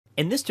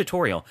In this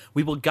tutorial,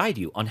 we will guide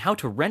you on how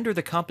to render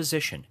the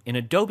composition in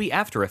Adobe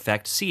After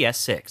Effects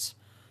CS6.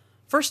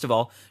 First of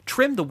all,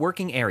 trim the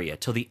working area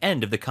till the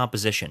end of the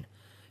composition.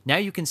 Now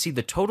you can see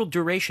the total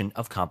duration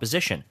of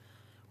composition.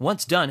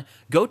 Once done,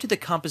 go to the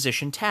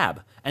Composition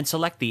tab and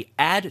select the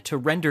Add to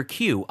Render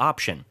Queue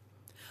option.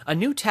 A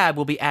new tab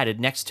will be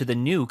added next to the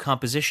New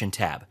Composition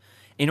tab.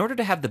 In order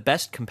to have the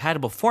best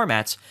compatible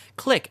formats,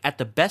 click at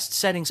the Best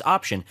Settings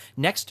option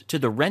next to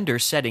the Render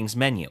Settings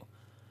menu.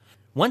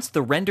 Once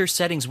the Render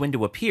Settings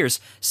window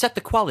appears, set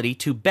the quality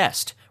to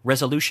Best,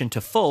 resolution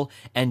to Full,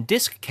 and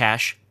disk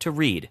cache to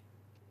Read.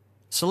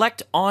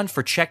 Select On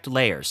for checked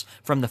layers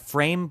from the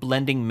Frame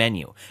Blending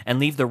menu and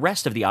leave the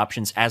rest of the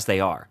options as they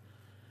are.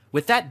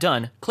 With that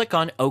done, click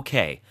on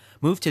OK.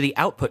 Move to the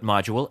Output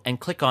module and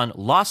click on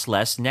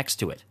Lossless next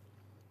to it.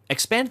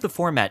 Expand the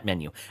Format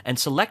menu and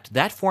select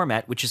that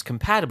format which is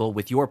compatible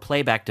with your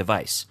playback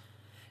device.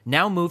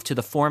 Now move to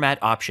the Format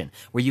option,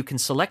 where you can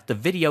select the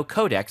video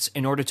codecs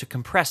in order to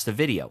compress the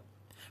video.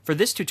 For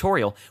this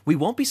tutorial, we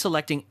won't be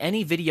selecting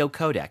any video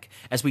codec,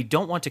 as we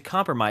don't want to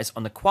compromise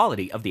on the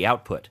quality of the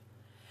output.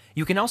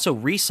 You can also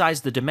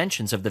resize the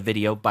dimensions of the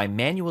video by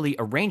manually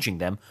arranging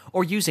them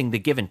or using the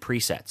given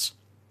presets.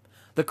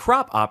 The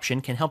Crop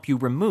option can help you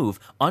remove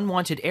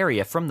unwanted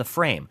area from the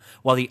frame,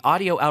 while the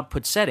Audio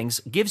Output Settings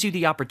gives you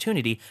the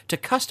opportunity to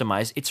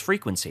customize its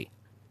frequency.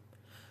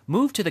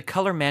 Move to the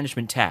Color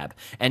Management tab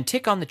and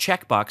tick on the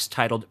checkbox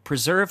titled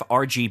Preserve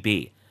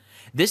RGB.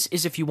 This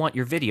is if you want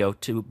your video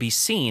to be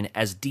seen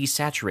as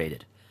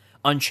desaturated.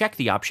 Uncheck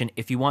the option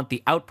if you want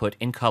the output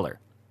in color.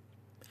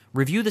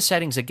 Review the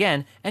settings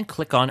again and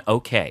click on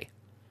OK.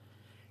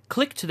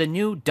 Click to the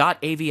new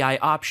 .avi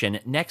option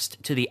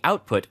next to the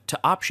Output to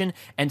option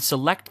and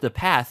select the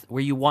path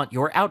where you want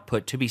your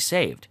output to be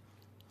saved.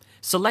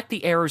 Select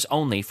the errors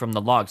only from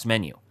the Logs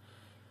menu.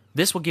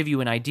 This will give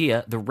you an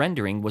idea the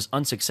rendering was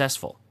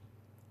unsuccessful.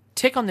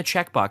 Tick on the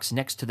checkbox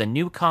next to the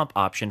New Comp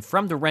option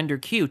from the Render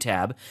Queue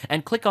tab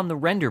and click on the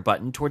Render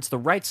button towards the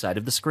right side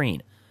of the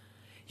screen.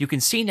 You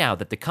can see now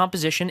that the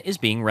composition is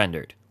being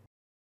rendered.